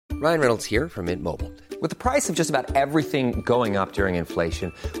Ryan Reynolds here from Mint Mobile. With the price of just about everything going up during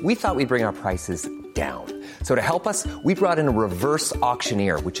inflation, we thought we'd bring our prices down. So to help us, we brought in a reverse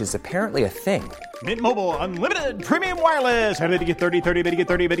auctioneer, which is apparently a thing. Mint Mobile Unlimited Premium Wireless. How to get 30, 30, bit to get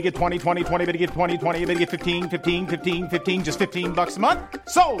 30, bit to get 20, 20, 20, bit to get 20, 20, bit to get 15, 15, 15, 15, just $15 a month?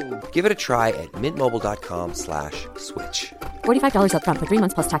 Sold! Give it a try at mintmobile.com/switch. $45 up front for 3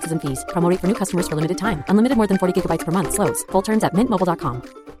 months plus taxes and fees. Promo rate for new customers for limited time. Unlimited more than 40 gigabytes per month. Slows full terms at mintmobile.com.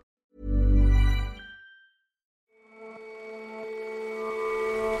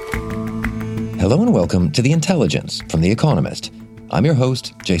 Hello and welcome to The Intelligence from The Economist. I'm your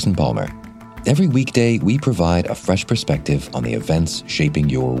host, Jason Palmer. Every weekday, we provide a fresh perspective on the events shaping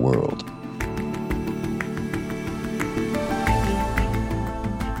your world.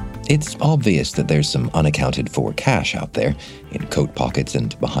 It's obvious that there's some unaccounted for cash out there, in coat pockets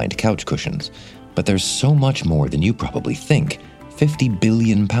and behind couch cushions. But there's so much more than you probably think. £50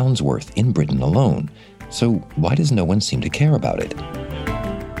 billion worth in Britain alone. So why does no one seem to care about it?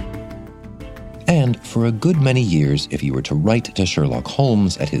 And for a good many years, if you were to write to Sherlock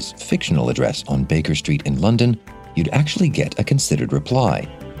Holmes at his fictional address on Baker Street in London, you'd actually get a considered reply.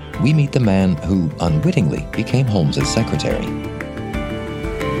 We meet the man who, unwittingly, became Holmes's secretary.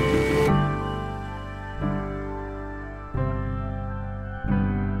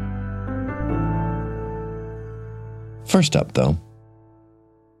 First up, though,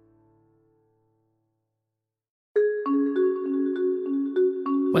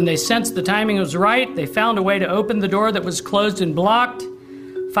 when they sensed the timing was right, they found a way to open the door that was closed and blocked,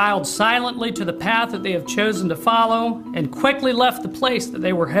 filed silently to the path that they have chosen to follow, and quickly left the place that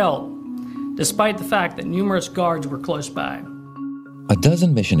they were held, despite the fact that numerous guards were close by. A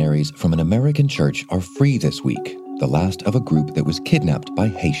dozen missionaries from an American church are free this week, the last of a group that was kidnapped by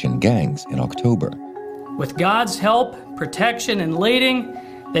Haitian gangs in October. With God's help, protection, and leading,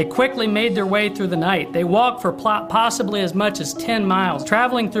 they quickly made their way through the night. They walked for possibly as much as 10 miles,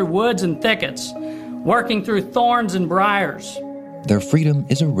 traveling through woods and thickets, working through thorns and briars. Their freedom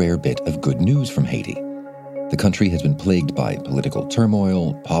is a rare bit of good news from Haiti. The country has been plagued by political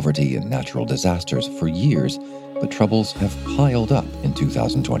turmoil, poverty, and natural disasters for years, but troubles have piled up in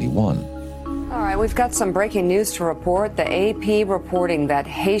 2021. All right, we've got some breaking news to report. The AP reporting that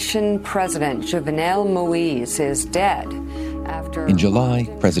Haitian President Jovenel Moïse is dead. In July,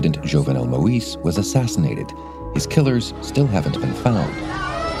 President Jovenel Moïse was assassinated. His killers still haven't been found.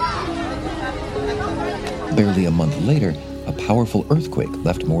 Barely a month later, a powerful earthquake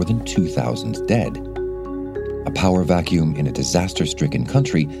left more than 2,000 dead. A power vacuum in a disaster-stricken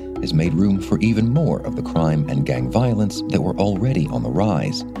country has made room for even more of the crime and gang violence that were already on the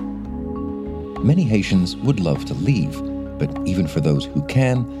rise. Many Haitians would love to leave, but even for those who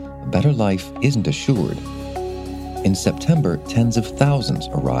can, a better life isn't assured. In September, tens of thousands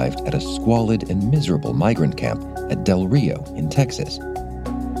arrived at a squalid and miserable migrant camp at Del Rio in Texas.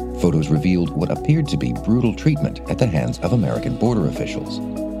 Photos revealed what appeared to be brutal treatment at the hands of American border officials.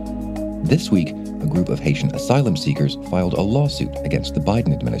 This week, a group of Haitian asylum seekers filed a lawsuit against the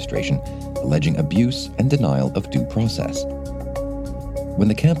Biden administration, alleging abuse and denial of due process. When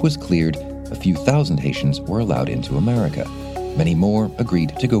the camp was cleared, a few thousand Haitians were allowed into America. Many more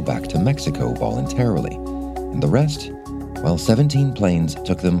agreed to go back to Mexico voluntarily. And the rest? Well, 17 planes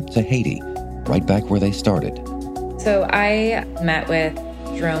took them to Haiti, right back where they started. So I met with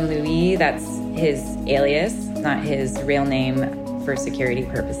Jerome Louis, that's his alias, not his real name for security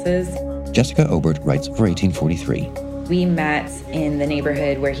purposes. Jessica Obert writes for 1843. We met in the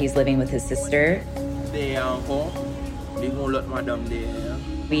neighborhood where he's living with his sister.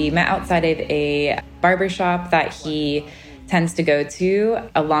 We met outside of a barber shop that he tends to go to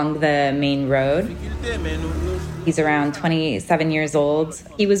along the main road. He's around 27 years old.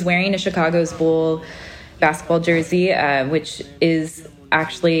 He was wearing a Chicago's Bull basketball jersey, which is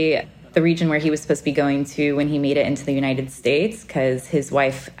actually the region where he was supposed to be going to when he made it into the United States, because his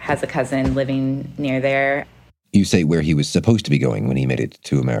wife has a cousin living near there. You say where he was supposed to be going when he made it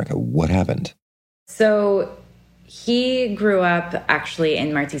to America. What happened? So he grew up actually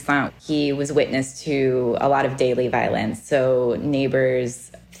in Martissant. He was witness to a lot of daily violence. So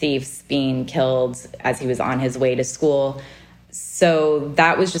neighbors, thieves being killed as he was on his way to school. So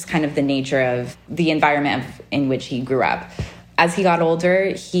that was just kind of the nature of the environment in which he grew up. As he got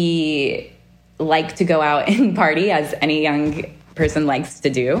older, he liked to go out and party, as any young person likes to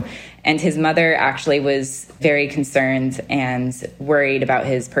do. And his mother actually was very concerned and worried about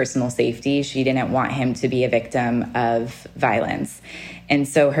his personal safety. She didn't want him to be a victim of violence. And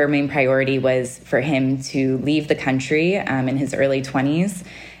so her main priority was for him to leave the country in his early 20s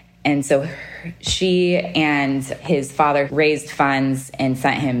And so she and his father raised funds and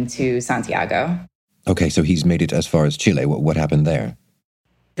sent him to Santiago. Okay, so he's made it as far as Chile. What happened there?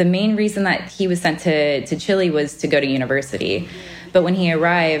 The main reason that he was sent to Chile was to go to university. But when he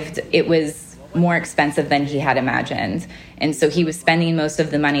arrived, it was more expensive than he had imagined. And so he was spending most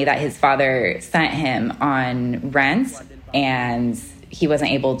of the money that his father sent him on rent, and he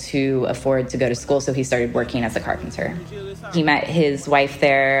wasn't able to afford to go to school, so he started working as a carpenter. He met his wife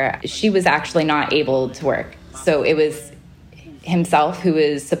there. She was actually not able to work. So it was himself who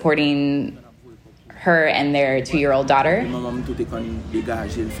was supporting her and their 2-year-old daughter.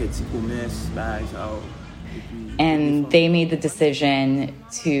 And they made the decision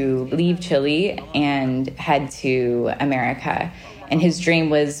to leave Chile and head to America. And his dream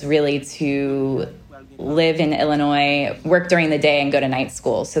was really to live in Illinois, work during the day, and go to night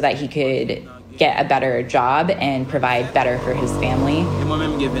school so that he could get a better job and provide better for his family.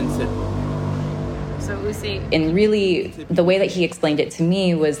 And really, the way that he explained it to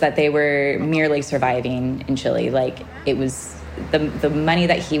me was that they were merely surviving in Chile. Like, it was the money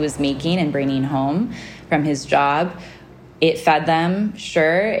that he was making and bringing home from his job, it fed them,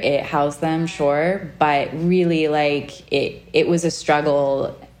 sure, it housed them, sure, but really, like, it was a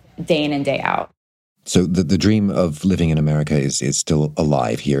struggle day in and day out. So the dream of living in America is still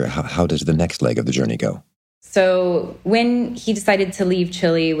alive here. How does the next leg of the journey go? So when he decided to leave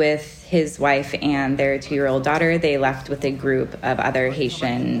Chile with his wife and their 2-year-old daughter, they left with a group of other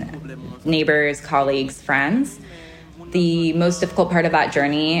Haitian neighbors, colleagues, friends. The most difficult part of that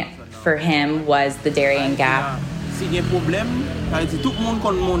journey for him was the Darien Gap.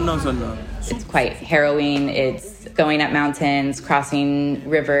 It's quite harrowing. It's going up mountains, crossing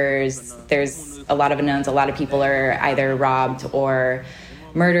rivers. There's a lot of unknowns. A lot of people are either robbed or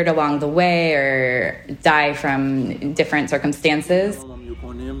murdered along the way or die from different circumstances.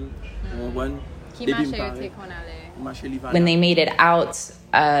 When they made it out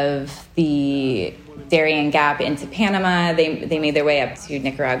of the Darien Gap into Panama, they made their way up to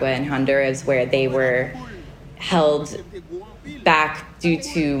Nicaragua and Honduras, where they were held back due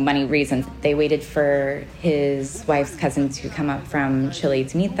to money reasons. They waited for his wife's cousin to come up from Chile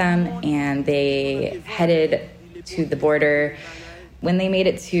to meet them, and they headed to the border. When they made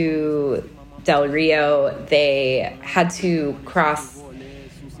it to Del Rio, they had to cross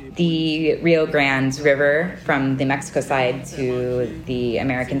the Rio Grande River from the Mexico side to the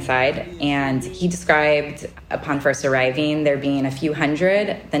American side. And he described, upon first arriving, there being a few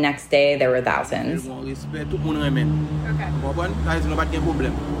hundred. The next day, there were thousands.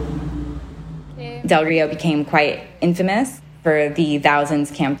 Del Rio became quite infamous for the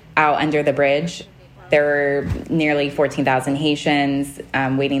thousands camped out under the bridge. There were nearly 14,000 Haitians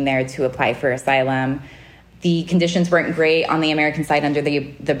waiting there to apply for asylum. The conditions weren't great on the American side under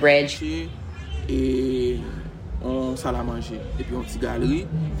the bridge. He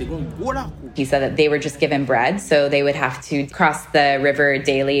said that they were just given bread, so they would have to cross the river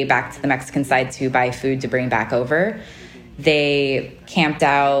daily back to the Mexican side to buy food to bring back over. They camped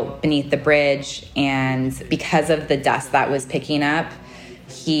out beneath the bridge, and because of the dust that was picking up,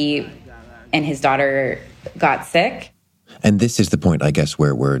 he and his daughter got sick. And this is the point, I guess,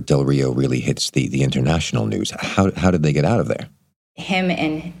 where Del Rio really hits the international news. How did they get out of there? Him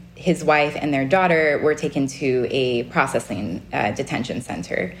and his wife and their daughter were taken to a processing detention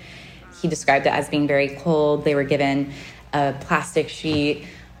center. He described it as being very cold. They were given a plastic sheet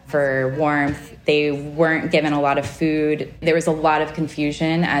for warmth. They weren't given a lot of food. There was a lot of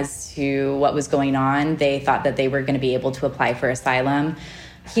confusion as to what was going on. They thought that they were going to be able to apply for asylum.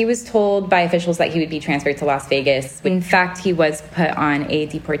 He was told by officials that he would be transferred to Las Vegas. In fact, he was put on a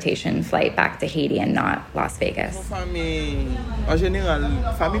deportation flight back to Haiti and not Las Vegas.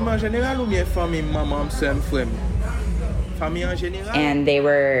 And they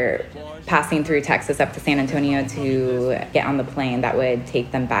were passing through Texas up to San Antonio to get on the plane that would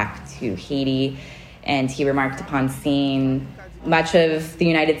take them back to Haiti. And he remarked upon seeing much of the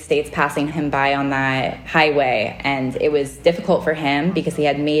United States passing him by on that highway. And it was difficult for him because he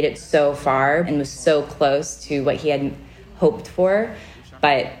had made it so far and was so close to what he had hoped for.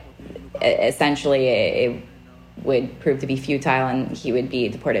 But essentially, it would prove to be futile and he would be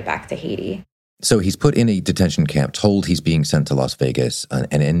deported back to Haiti. So he's put in a detention camp, told he's being sent to Las Vegas, and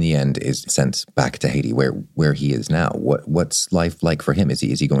in the end is sent back to Haiti, where he is now. What's life like for him? Is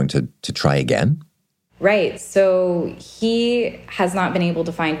he going to try again? Right. So he has not been able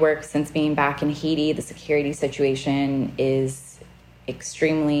to find work since being back in Haiti. The security situation is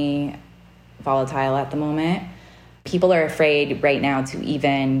extremely volatile at the moment. People are afraid right now to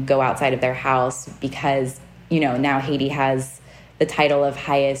even go outside of their house because, now Haiti has the title of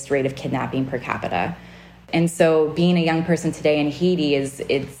highest rate of kidnapping per capita. And so being a young person today in Haiti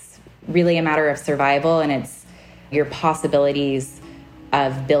it's really a matter of survival, and it's your possibilities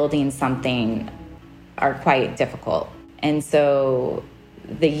of building something are quite difficult. And so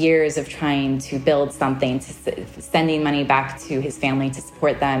the years of trying to build something, sending money back to his family to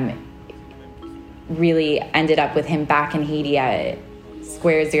support them, really ended up with him back in Haiti at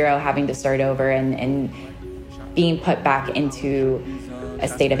square zero, having to start over and being put back into a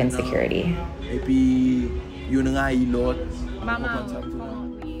state of insecurity.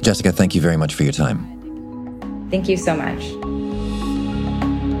 Jessica, thank you very much for your time. Thank you so much.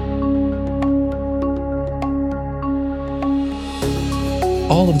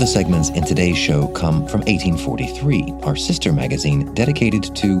 All of the segments in today's show come from 1843, our sister magazine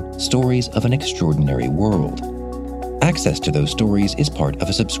dedicated to stories of an extraordinary world. Access to those stories is part of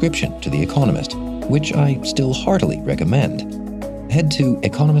a subscription to The Economist, which I still heartily recommend. Head to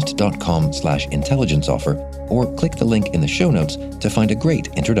economist.com/intelligence offer or click the link in the show notes to find a great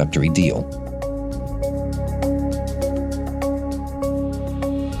introductory deal.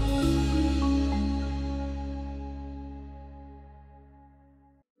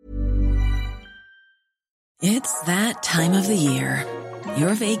 It's that time of the year.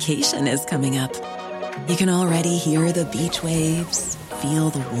 Your vacation is coming up. You can already hear the beach waves, feel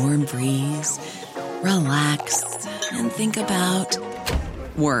the warm breeze, relax, and think about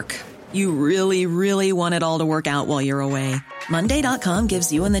work. You really, really want it all to work out while you're away. Monday.com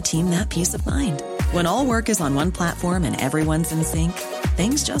gives you and the team that peace of mind. When all work is on one platform and everyone's in sync,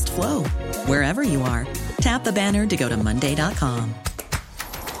 things just flow. Wherever you are, tap the banner to go to Monday.com.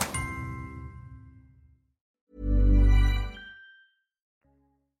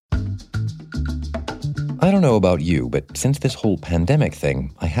 I don't know about you, but since this whole pandemic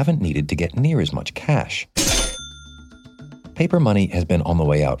thing, I haven't needed to get near as much cash. Paper money has been on the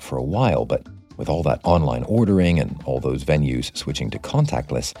way out for a while, but with all that online ordering and all those venues switching to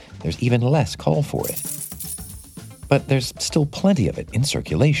contactless, there's even less call for it. But there's still plenty of it in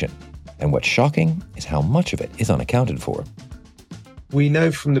circulation, and what's shocking is how much of it is unaccounted for. We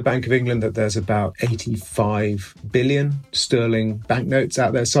know from the Bank of England that there's about 85 billion sterling banknotes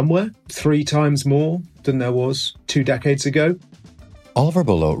out there somewhere, 3 times more than there was 2 decades ago. Oliver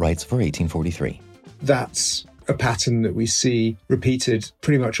Bullough writes for 1843. That's a pattern that we see repeated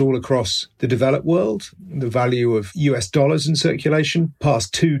pretty much all across the developed world. The value of US dollars in circulation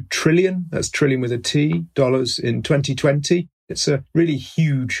passed 2 trillion, that's trillion with a T, dollars in 2020. It's a really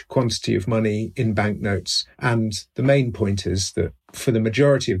huge quantity of money in banknotes. And the main point is that for the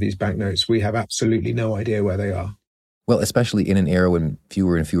majority of these banknotes, we have absolutely no idea where they are. Well, especially in an era when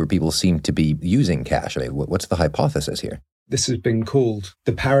fewer and fewer people seem to be using cash. I mean, what's the hypothesis here? This has been called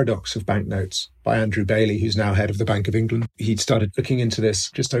the paradox of banknotes by Andrew Bailey, who's now head of the Bank of England. He'd started looking into this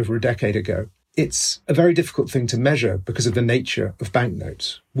just over a decade ago. It's a very difficult thing to measure because of the nature of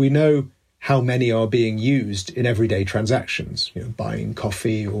banknotes. We know how many are being used in everyday transactions, buying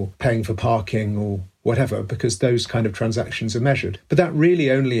coffee or paying for parking or whatever, because those kind of transactions are measured. But that really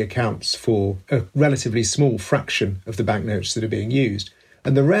only accounts for a relatively small fraction of the banknotes that are being used.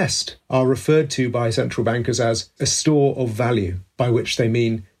 And the rest are referred to by central bankers as a store of value, by which they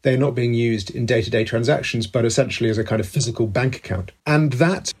mean they're not being used in day-to-day transactions, but essentially as a kind of physical bank account. And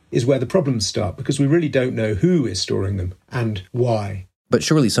that is where the problems start, because we really don't know who is storing them and why. But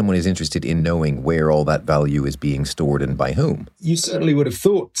surely someone is interested in knowing where all that value is being stored and by whom. You certainly would have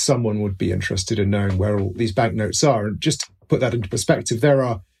thought someone would be interested in knowing where all these banknotes are. And just to put that into perspective, there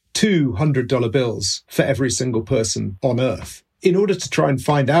are $200 bills for every single person on Earth. In order to try and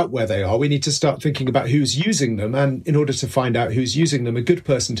find out where they are, we need to start thinking about who's using them. And in order to find out who's using them, a good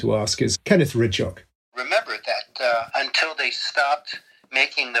person to ask is Kenneth Ridghock. Remember that until they stopped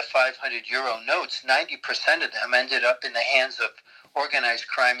making the 500 euro notes, 90% of them ended up in the hands of organized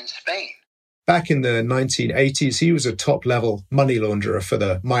crime in Spain. Back in the 1980s, he was a top-level money launderer for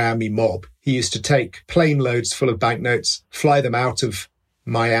the Miami mob. He used to take plane loads full of banknotes, fly them out of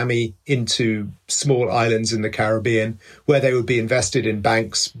Miami into small islands in the Caribbean, where they would be invested in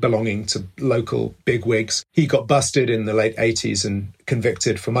banks belonging to local bigwigs. He got busted in the late 80s and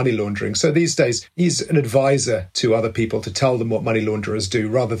convicted for money laundering. So these days, he's an advisor to other people to tell them what money launderers do,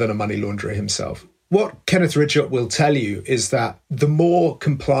 rather than a money launderer himself. What Kenneth Ridghock will tell you is that the more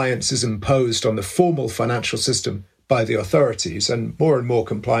compliance is imposed on the formal financial system by the authorities, and more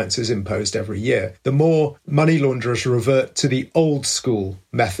compliance is imposed every year, the more money launderers revert to the old school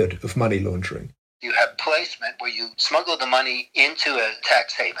method of money laundering. You have placement, where you smuggle the money into a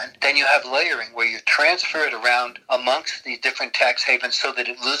tax haven. Then you have layering, where you transfer it around amongst the different tax havens so that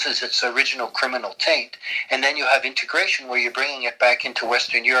it loses its original criminal taint. And then you have integration, where you're bringing it back into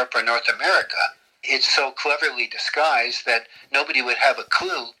Western Europe or North America. It's so cleverly disguised that nobody would have a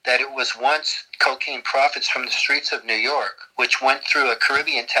clue that it was once cocaine profits from the streets of New York, which went through a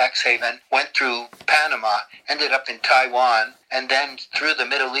Caribbean tax haven, went through Panama, ended up in Taiwan, and then through the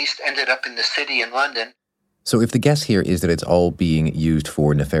Middle East, ended up in the city in London. So if the guess here is that it's all being used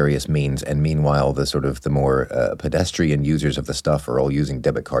for nefarious means, and meanwhile the more pedestrian users of the stuff are all using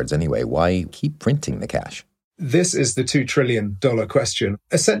debit cards anyway, why keep printing the cash? This is the $2 trillion question.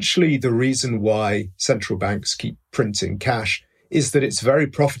 Essentially, the reason why central banks keep printing cash is that it's very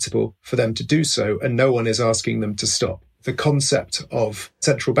profitable for them to do so, and no one is asking them to stop. The concept of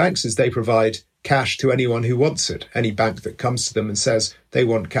central banks is they provide cash to anyone who wants it. Any bank that comes to them and says they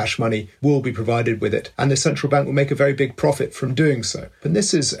want cash money will be provided with it, and the central bank will make a very big profit from doing so. And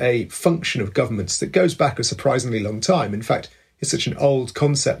this is a function of governments that goes back a surprisingly long time. In fact, it's such an old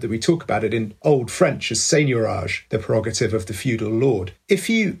concept that we talk about it in Old French as seigneurage, the prerogative of the feudal lord.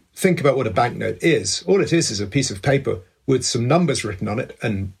 If you think about what a banknote is, all it is a piece of paper with some numbers written on it,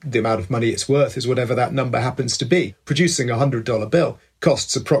 and the amount of money it's worth is whatever that number happens to be. Producing a $100 bill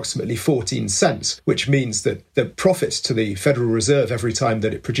costs approximately 14 cents, which means that the profit to the Federal Reserve every time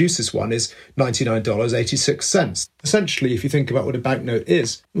that it produces one is $99.86. Essentially, if you think about what a banknote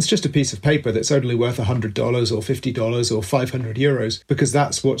is, it's just a piece of paper that's only worth $100 or $50 or 500 euros, because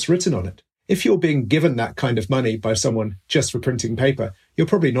that's what's written on it. If you're being given that kind of money by someone just for printing paper, you're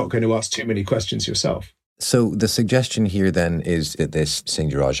probably not going to ask too many questions yourself. So the suggestion here then is that this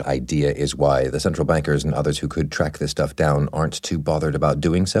seigneurage idea is why the central bankers and others who could track this stuff down aren't too bothered about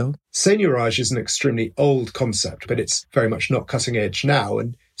doing so? Seigneurage is an extremely old concept, but it's very much not cutting edge now,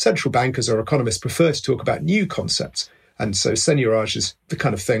 and central bankers or economists prefer to talk about new concepts. And so seigneurage is the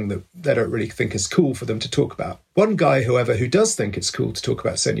kind of thing that they don't really think is cool for them to talk about. One guy, however, who does think it's cool to talk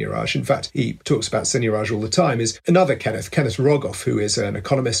about seigneurage, in fact, he talks about seigneurage all the time, is another Kenneth Rogoff, who is an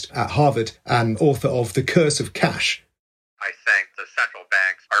economist at Harvard and author of The Curse of Cash. I think the central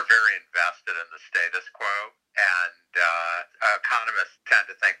banks are very invested in the status quo, and economists tend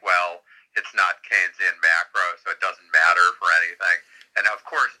to think, well, it's not Keynesian macro, so it doesn't matter for anything. And of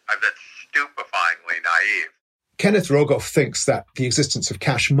course, that's stupefyingly naive. Kenneth Rogoff thinks that the existence of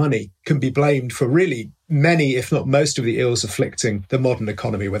cash money can be blamed for really many, if not most, of the ills afflicting the modern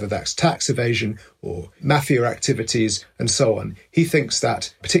economy, whether that's tax evasion or mafia activities and so on. He thinks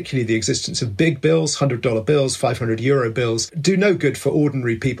that particularly the existence of big bills, $100 bills, 500 euro bills, do no good for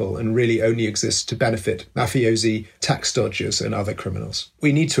ordinary people and really only exist to benefit mafiosi, tax dodgers and other criminals.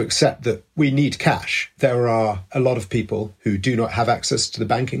 We need to accept that we need cash. There are a lot of people who do not have access to the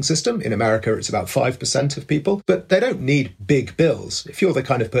banking system. In America, it's about 5% of people, but they don't need big bills. If you're the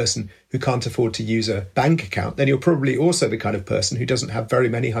kind of person who can't afford to use a bank account, then you're probably also the kind of person who doesn't have very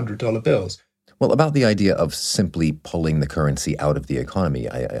many $100 bills. Well, about the idea of simply pulling the currency out of the economy,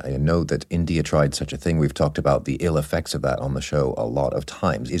 I know that India tried such a thing. We've talked about the ill effects of that on the show a lot of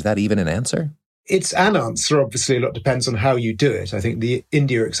times. Is that even an answer? It's an answer. Obviously, a lot depends on how you do it. I think the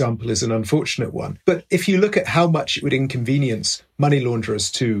India example is an unfortunate one. But if you look at how much it would inconvenience money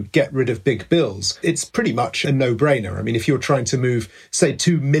launderers to get rid of big bills, it's pretty much a no-brainer. I mean, if you're trying to move, say,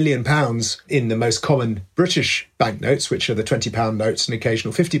 £2 million in the most common British banknotes, which are the £20 notes and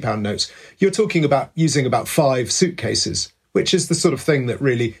occasional £50 notes, you're talking about using about 5 suitcases, which is the sort of thing that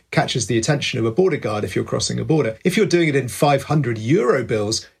really catches the attention of a border guard if you're crossing a border. If you're doing it in 500 euro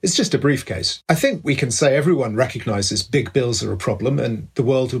bills, it's just a briefcase. I think we can say everyone recognises big bills are a problem and the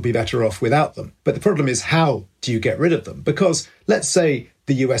world will be better off without them. But the problem is, how do you get rid of them? Because let's say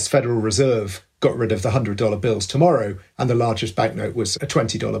the US Federal Reserve got rid of the $100 bills tomorrow and the largest banknote was a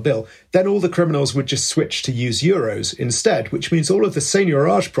 $20 bill, then all the criminals would just switch to use euros instead, which means all of the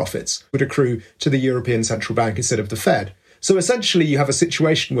seigneurage profits would accrue to the European Central Bank instead of the Fed. So essentially you have a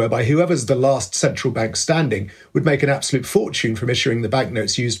situation whereby whoever's the last central bank standing would make an absolute fortune from issuing the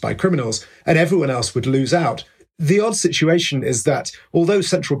banknotes used by criminals, and everyone else would lose out. The odd situation is that although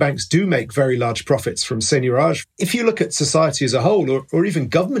central banks do make very large profits from seigneurage, if you look at society as a whole, or even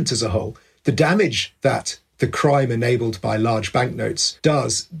government as a whole, the damage that the crime enabled by large banknotes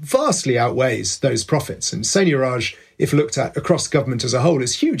does vastly outweighs those profits. And seigneurage, if looked at across government as a whole,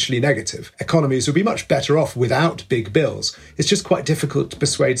 is hugely negative. Economies would be much better off without big bills. It's just quite difficult to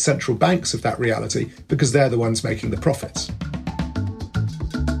persuade central banks of that reality because they're the ones making the profits.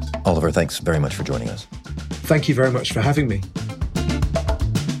 Oliver, thanks very much for joining us. Thank you very much for having me.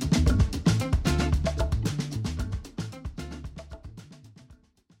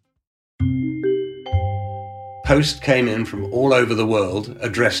 post came in from all over the world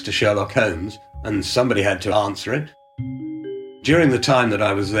addressed to Sherlock Holmes, and somebody had to answer it. During the time that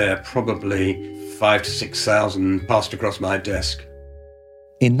I was there, probably 5,000 to 6,000 passed across my desk.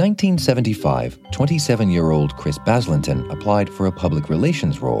 In 1975, 27-year-old Chris Baslington applied for a public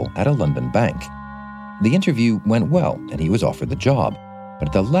relations role at a London bank. The interview went well, and he was offered the job. But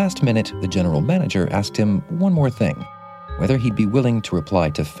at the last minute, the general manager asked him one more thing: whether he'd be willing to reply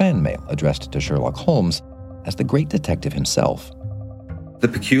to fan mail addressed to Sherlock Holmes as the great detective himself. The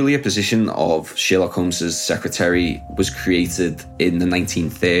peculiar position of Sherlock Holmes's secretary was created in the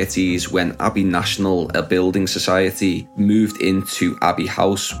 1930s when Abbey National, a building society, moved into Abbey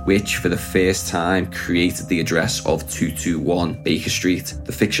House, which for the first time created the address of 221 Baker Street,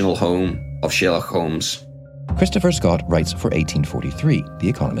 the fictional home of Sherlock Holmes. Christopher Scott writes for 1843, The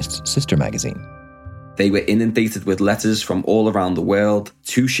Economist's sister magazine. They were inundated with letters from all around the world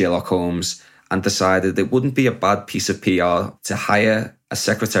to Sherlock Holmes and decided it wouldn't be a bad piece of PR to hire a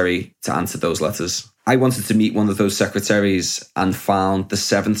secretary to answer those letters. I wanted to meet one of those secretaries and found the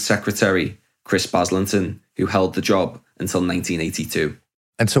 7th secretary, Chris Baslington, who held the job until 1982.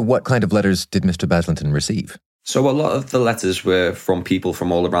 And so what kind of letters did Mr. Baslington receive? So a lot of the letters were from people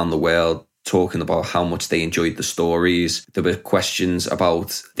from all around the world talking about how much they enjoyed the stories. There were questions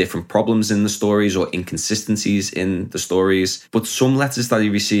about different problems in the stories or inconsistencies in the stories. But some letters that he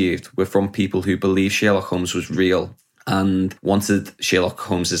received were from people who believed Sherlock Holmes was real and wanted Sherlock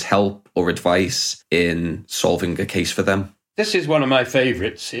Holmes's help or advice in solving a case for them. This is one of my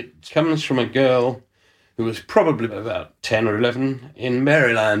favourites. It comes from a girl who was probably about 10 or 11 in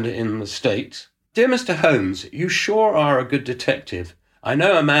Maryland in the States. Dear Mr. Holmes, you sure are a good detective. I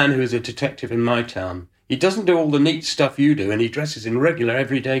know a man who is a detective in my town. He doesn't do all the neat stuff you do, and he dresses in regular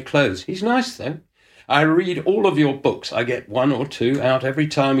everyday clothes. He's nice, though. I read all of your books. I get 1 or 2 out every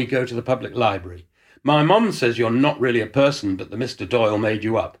time we go to the public library. My mum says you're not really a person, but that Mr. Doyle made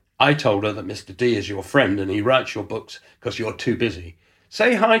you up. I told her that Mr. D is your friend and he writes your books because you're too busy.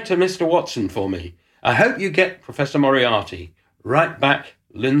 Say hi to Mr. Watson for me. I hope you get Professor Moriarty. Right back,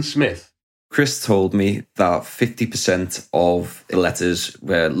 Lynn Smith. Chris told me that 50% of the letters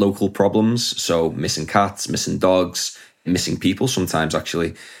were local problems, so missing cats, missing dogs, missing people sometimes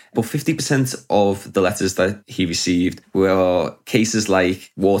actually. But 50% of the letters that he received were cases like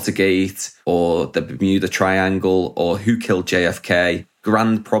Watergate or the Bermuda Triangle or who killed JFK,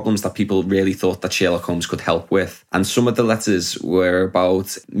 grand problems that people really thought that Sherlock Holmes could help with. And some of the letters were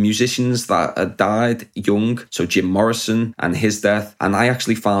about musicians that had died young, so Jim Morrison and his death. And I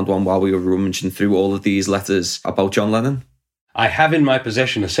actually found one while we were rummaging through all of these letters about John Lennon. I have in my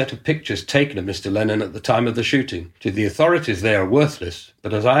possession a set of pictures taken of Mr. Lennon at the time of the shooting. To the authorities they are worthless,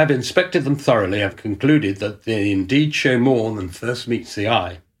 but as I have inspected them thoroughly, I have concluded that they indeed show more than first meets the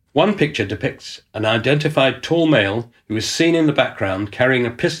eye. One picture depicts an identified tall male who is seen in the background carrying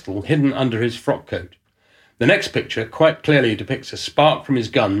a pistol hidden under his frock coat. The next picture quite clearly depicts a spark from his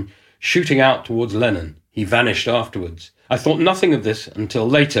gun shooting out towards Lennon. He vanished afterwards. I thought nothing of this until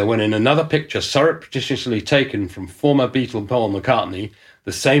later when in another picture surreptitiously taken from former Beatle Paul McCartney,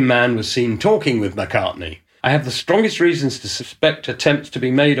 the same man was seen talking with McCartney. I have the strongest reasons to suspect attempts to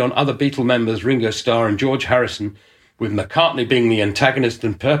be made on other Beatle members Ringo Starr and George Harrison, with McCartney being the antagonist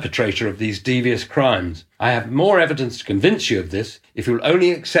and perpetrator of these devious crimes. I have more evidence to convince you of this if you'll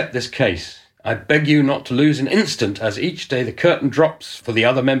only accept this case. I beg you not to lose an instant as each day the curtain drops for the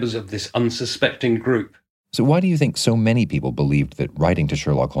other members of this unsuspecting group. So why do you think so many people believed that writing to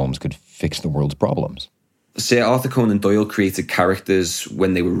Sherlock Holmes could fix the world's problems? Sir Arthur Conan Doyle created characters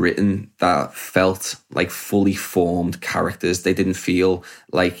when they were written that felt like fully formed characters. They didn't feel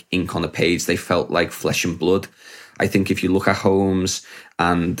like ink on a page. They felt like flesh and blood. I think if you look at Holmes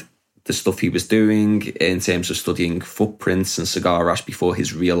and the stuff he was doing in terms of studying footprints and cigar ash before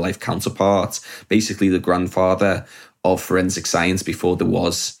his real-life counterpart, basically the grandfather of forensic science before there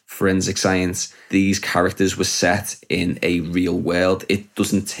was forensic science, these characters were set in a real world. It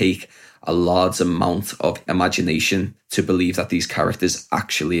doesn't take a large amount of imagination to believe that these characters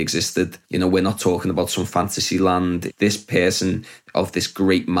actually existed. You know, we're not talking about some fantasy land. This person of this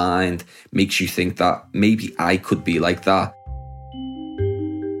great mind makes you think that maybe I could be like that.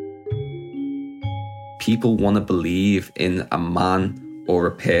 People want to believe in a man or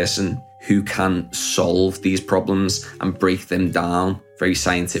a person who can solve these problems and break them down very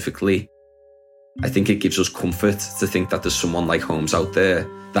scientifically. I think it gives us comfort to think that there's someone like Holmes out there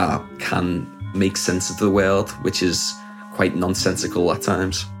that can make sense of the world, which is quite nonsensical at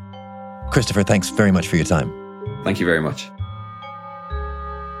times. Christopher, thanks very much for your time. Thank you very much.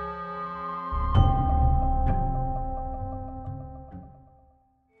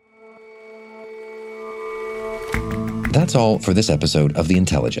 That's all for this episode of The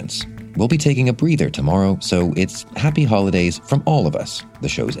Intelligence. We'll be taking a breather tomorrow, so it's happy holidays from all of us. The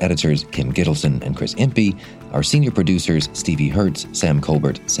show's editors, Kim Gittleson and Chris Impey, our senior producers, Stevie Hertz, Sam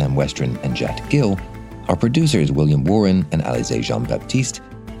Colbert, Sam Westron, and Jat Gill, our producers, William Warren and Alize Jean-Baptiste,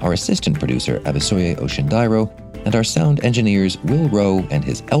 our assistant producer, Abisoye Oshindairo, and our sound engineers, Will Rowe and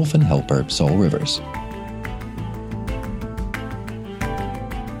his elfin helper, Saul Rivers.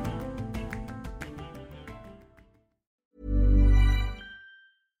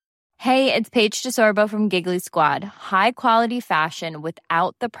 Hey, it's Paige DeSorbo from Giggly Squad. High quality fashion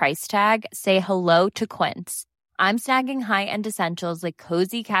without the price tag. Say hello to Quince. I'm snagging high-end essentials like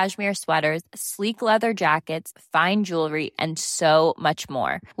cozy cashmere sweaters, sleek leather jackets, fine jewelry, and so much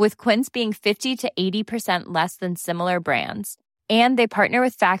more. With Quince being 50 to 80% less than similar brands. And they partner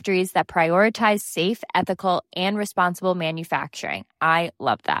with factories that prioritize safe, ethical, and responsible manufacturing. I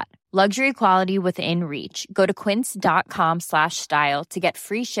love that. Luxury quality within reach. Go to quince.com/style to get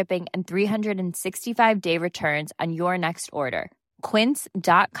free shipping and 365-day returns on your next order.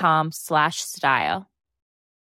 Quince.com/style.